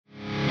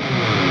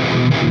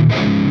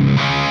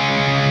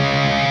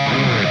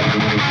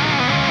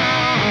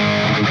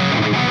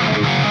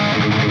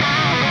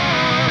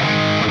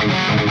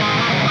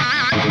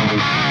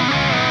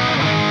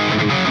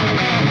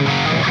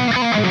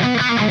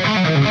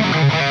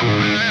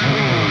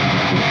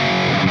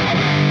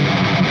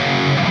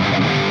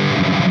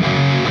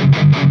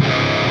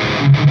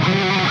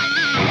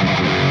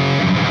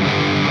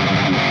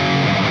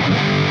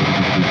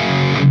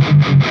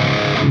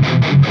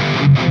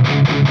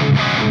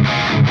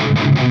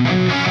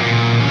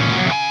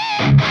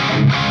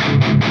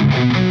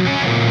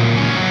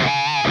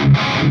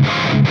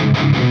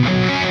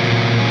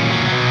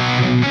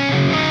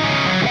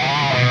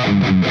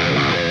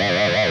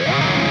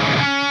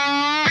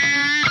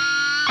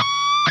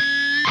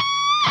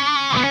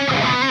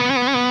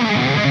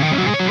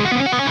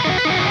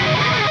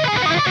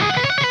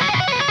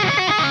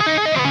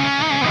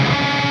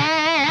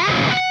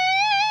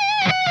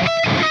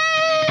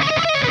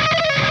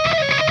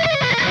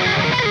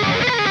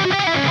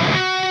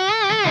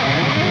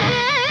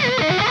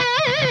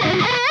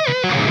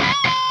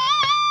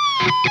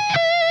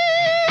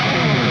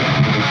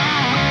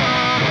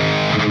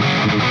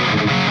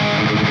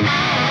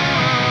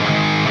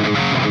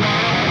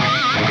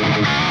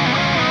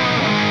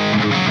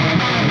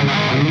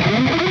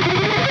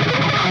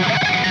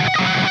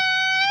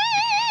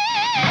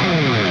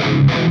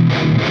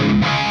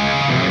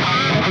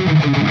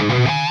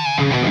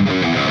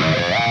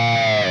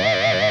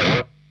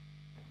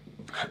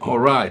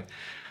Testify.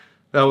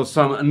 That was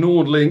some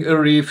noodling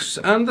riffs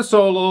and the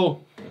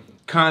solo,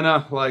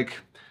 kinda like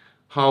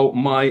how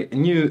my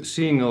new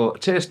single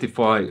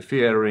Testify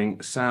featuring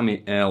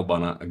Samy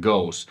Elbanna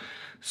goes.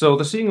 So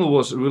the single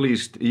was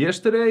released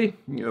yesterday,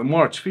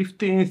 March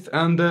 15th,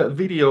 and the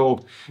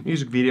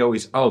music video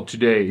is out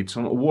today. It's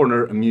on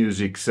Warner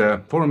Music's,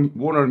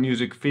 Warner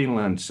Music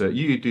Finland's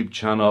YouTube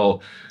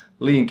channel,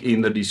 link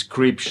in the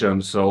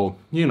description. So,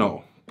 you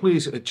know,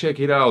 please check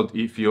it out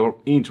if you're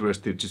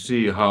interested to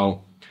see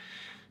how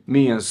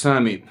me and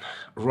Samy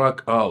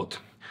rock out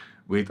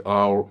with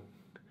our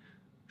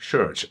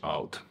shirts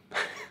out.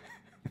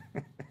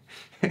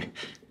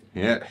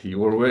 Yeah, you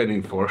were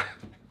waiting for...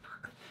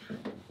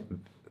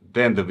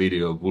 Then the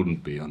video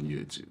wouldn't be on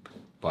YouTube,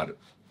 but,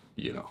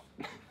 you know,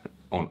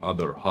 on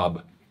other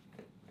hub.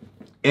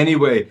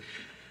 Anyway,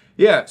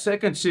 yeah,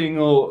 second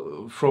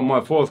single from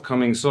my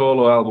forthcoming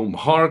solo album,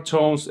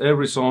 HARDTONES.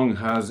 Every song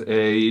has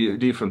a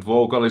different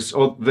vocalist.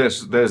 Oh,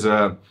 there's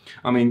a,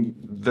 I mean,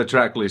 the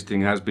track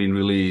listing has been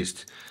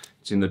released.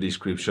 It's in the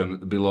description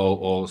below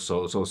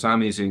also. So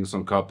Samy sings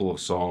a couple of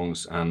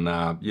songs and,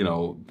 you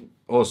know,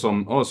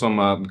 awesome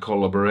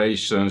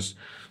collaborations.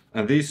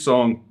 And this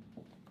song,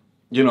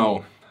 you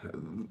know,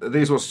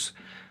 this was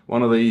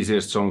one of the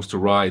easiest songs to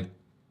write.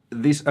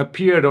 This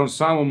appeared on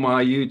some of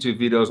my YouTube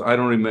videos. I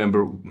don't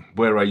remember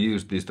where I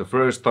used this the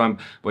first time,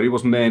 but it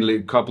was mainly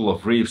a couple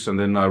of riffs and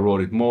then I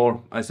wrote it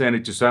more. I sent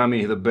it to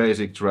Samy, the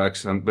basic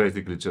tracks, and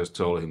basically just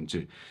told him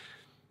to,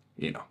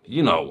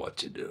 you know what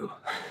to do.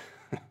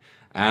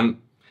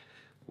 And,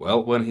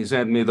 well, when he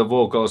sent me the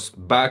vocals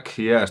back,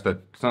 he asked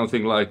that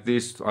something like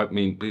this, I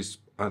mean, this,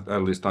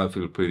 at least I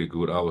feel pretty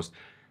good. I was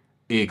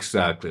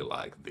exactly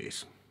like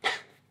this.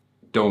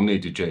 Don't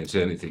need to change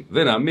anything.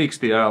 Then I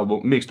mixed the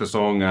album, mixed the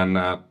song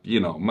and,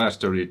 you know,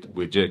 mastered it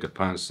with Jacob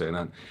Hansen,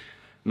 and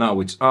now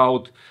it's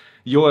out.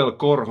 Joel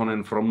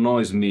Korhonen from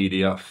Noise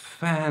Media,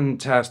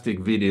 fantastic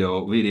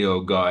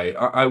video guy.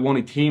 I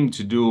wanted him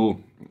to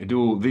do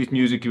this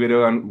music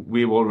video, and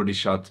we've already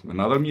shot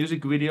another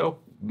music video.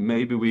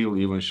 Maybe we'll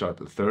even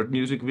shot a third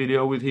music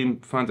video with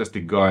him.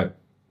 Fantastic guy.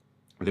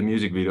 The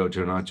music video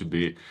turned out to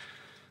be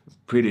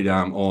pretty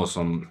damn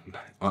awesome,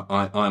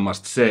 I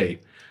must say.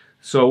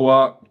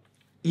 So,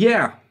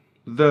 yeah,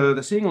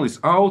 the single is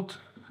out,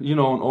 you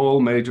know, on all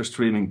major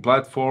streaming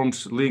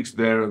platforms. Links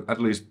there, at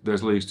least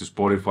there's links to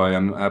Spotify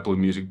and Apple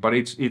Music, but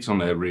it's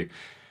on every.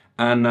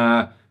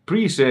 And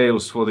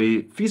pre-sales for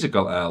the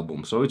physical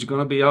album, so it's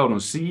gonna be out on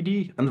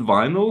CD and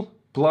vinyl,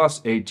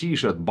 plus a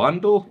t-shirt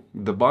bundle.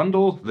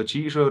 The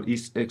t-shirt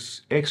is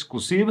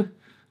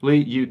exclusively,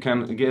 you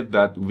can get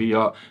that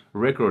via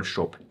Record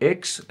Shop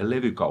X,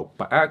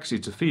 Levykauppa X.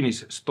 It's a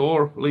Finnish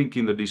store, link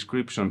in the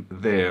description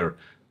there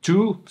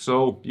too.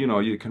 So, you know,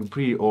 you can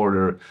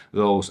pre-order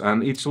those,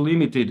 and it's a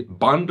limited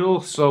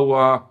bundle,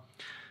 so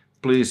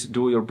please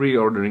do your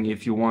pre-ordering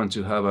if you want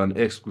to have an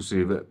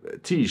exclusive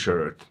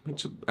t-shirt.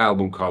 It's an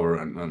album cover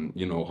and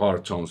you know,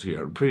 HARDTONES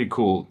here. Pretty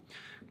cool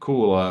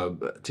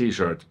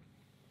t-shirt.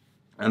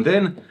 And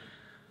then,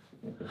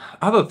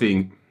 other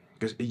thing,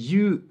 because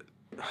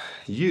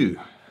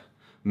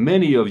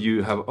many of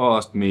you have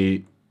asked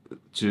me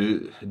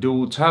to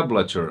do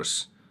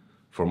tablatures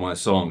for my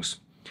songs.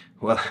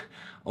 Well,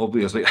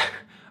 obviously,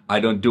 I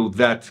don't do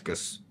that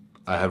because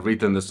I have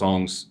written the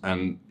songs,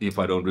 and if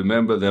I don't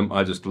remember them,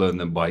 I just learn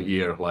them by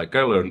ear, like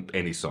I learn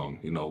any song,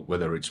 you know,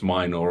 whether it's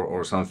mine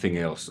or something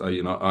else.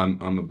 You know,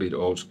 I'm a bit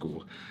old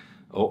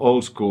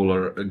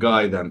schooler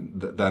guy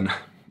than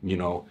you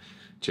know,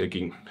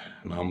 checking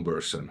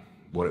numbers and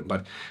what.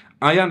 But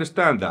I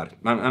understand that,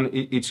 and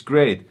it's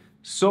great.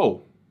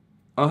 So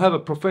I have a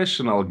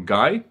professional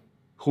guy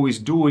who is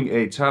doing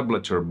a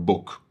tablature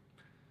book.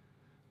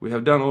 We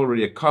have done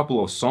already a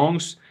couple of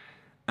songs,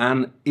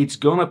 and it's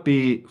gonna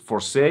be for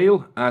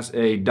sale as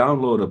a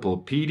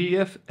downloadable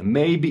PDF,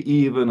 maybe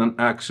even an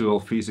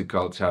actual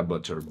physical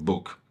tablature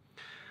book.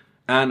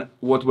 And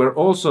what we're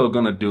also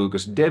gonna do,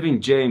 because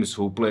Devin James,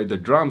 who played the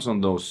drums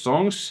on those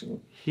songs,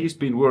 he's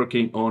been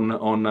working on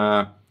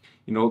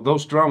you know,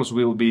 those drums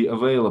will be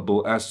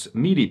available as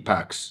Midi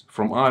packs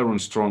from Iron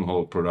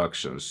Stronghold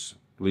Productions.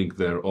 Link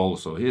there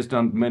also. He's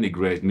done many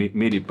great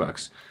Midi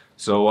packs.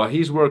 So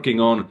he's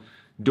working on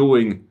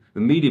doing the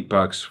Midi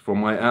packs for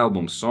my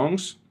album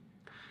songs,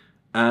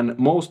 and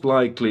most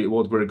likely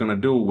what we're gonna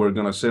do, we're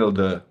gonna sell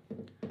the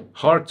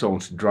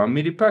HARDTONES drum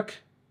Midi pack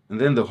and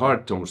then the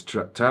HARDTONES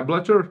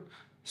tablature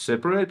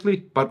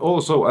separately, but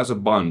also as a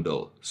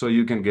bundle. So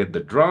you can get the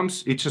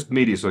drums, it's just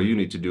Midi, so you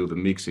need to do the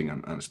mixing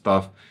and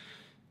stuff.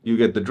 You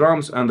get the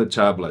drums and the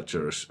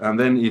tablatures, and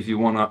then if you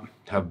wanna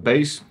have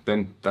bass,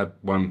 then that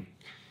one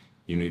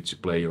you need to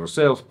play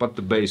yourself, but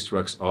the bass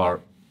tracks are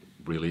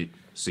really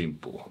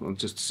simple,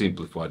 just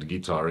simplified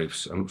guitar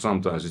riffs, and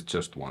sometimes it's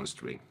just one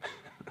string.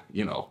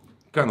 You know,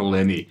 kind of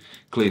Lemmy,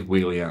 Cliff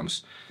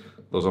Williams.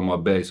 Those are my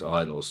bass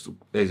idols.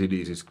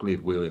 AC/DC's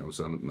Cliff Williams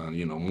and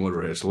you know,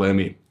 Motorhead's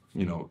Lemmy.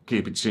 You know,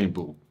 keep it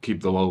simple,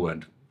 keep the low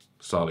end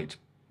solid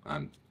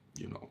and,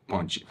 you know,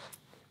 punchy.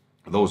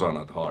 Those are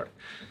not hard.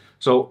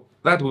 So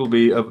that will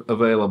be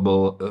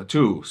available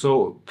too.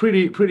 So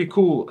pretty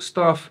cool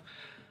stuff.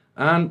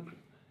 And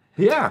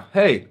yeah,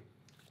 hey,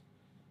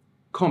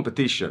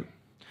 competition.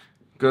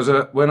 Because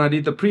when I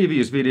did the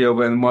previous video,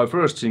 when my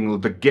first single,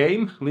 The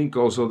Game, link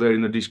also there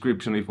in the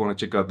description if you want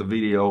to check out the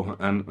video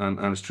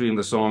and stream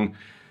the song,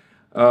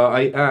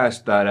 I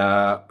asked that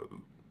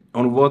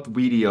on what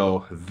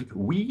video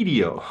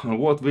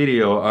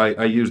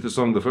I used the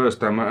song the first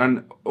time,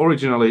 and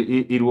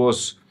originally it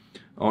was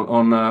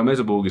on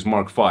Mesa Boogie's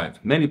Mark V.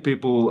 Many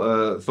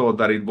people thought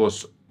that it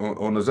was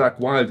on a Zakk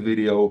Wylde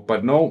video,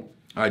 but no,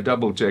 I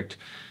double checked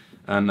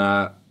and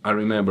I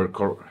remembered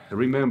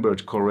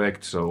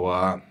correct.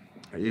 So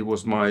it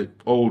was my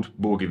old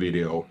Boogie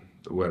video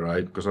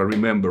where because I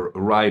remember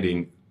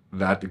writing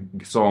that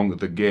song,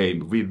 The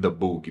Game, with the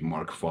Boogie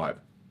Mark V.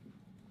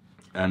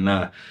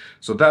 And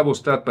so that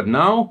was that. But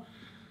now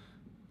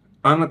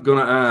I'm not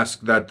gonna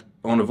ask that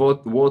on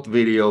what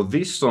video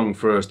this song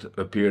first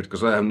appeared,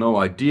 because I have no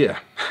idea.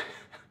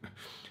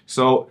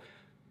 So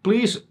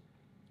please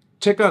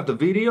check out the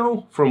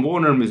video from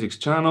Warner Music's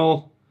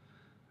channel,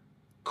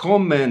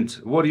 comment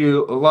what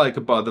you like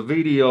about the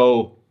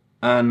video,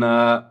 and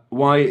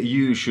why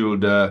you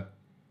should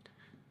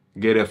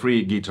get a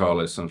free guitar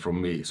lesson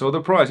from me. So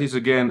the price is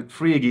again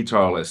free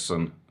guitar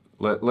lesson.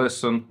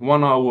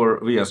 1 hour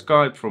via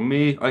Skype from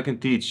me. I can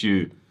teach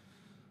you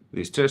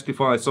this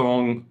Testify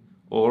song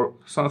or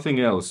something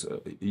else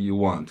you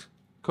want.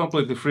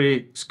 Completely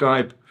free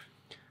Skype.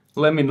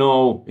 Let me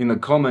know in the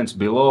comments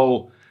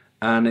below.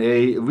 And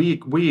a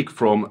week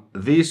from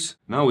this,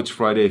 now it's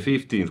Friday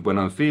 15th when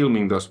I'm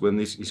filming this, when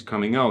this is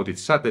coming out,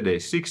 it's Saturday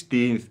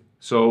 16th.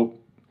 So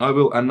I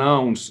will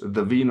announce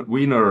the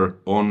winner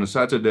on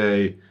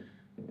Saturday,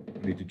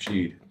 I need to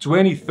cheat,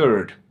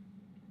 23rd.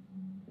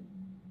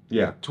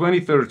 Yeah,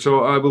 23rd,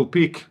 so I will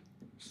pick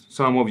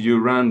some of you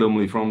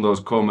randomly from those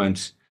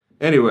comments.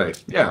 Anyway,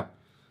 yeah.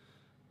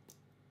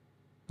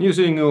 New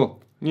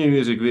single, new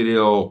music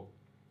video,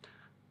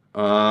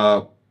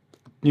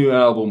 new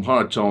album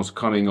HARDTONES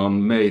coming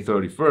on May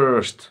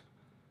 31st.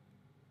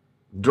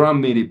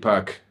 Drum Midi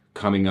pack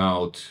coming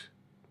out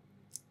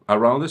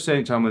around the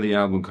same time when the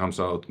album comes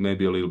out,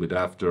 maybe a little bit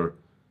after.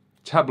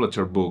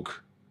 Tablature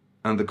book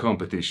and the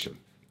competition.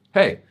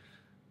 Hey,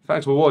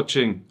 thanks for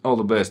watching, all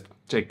the best.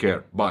 Take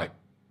care. Bye.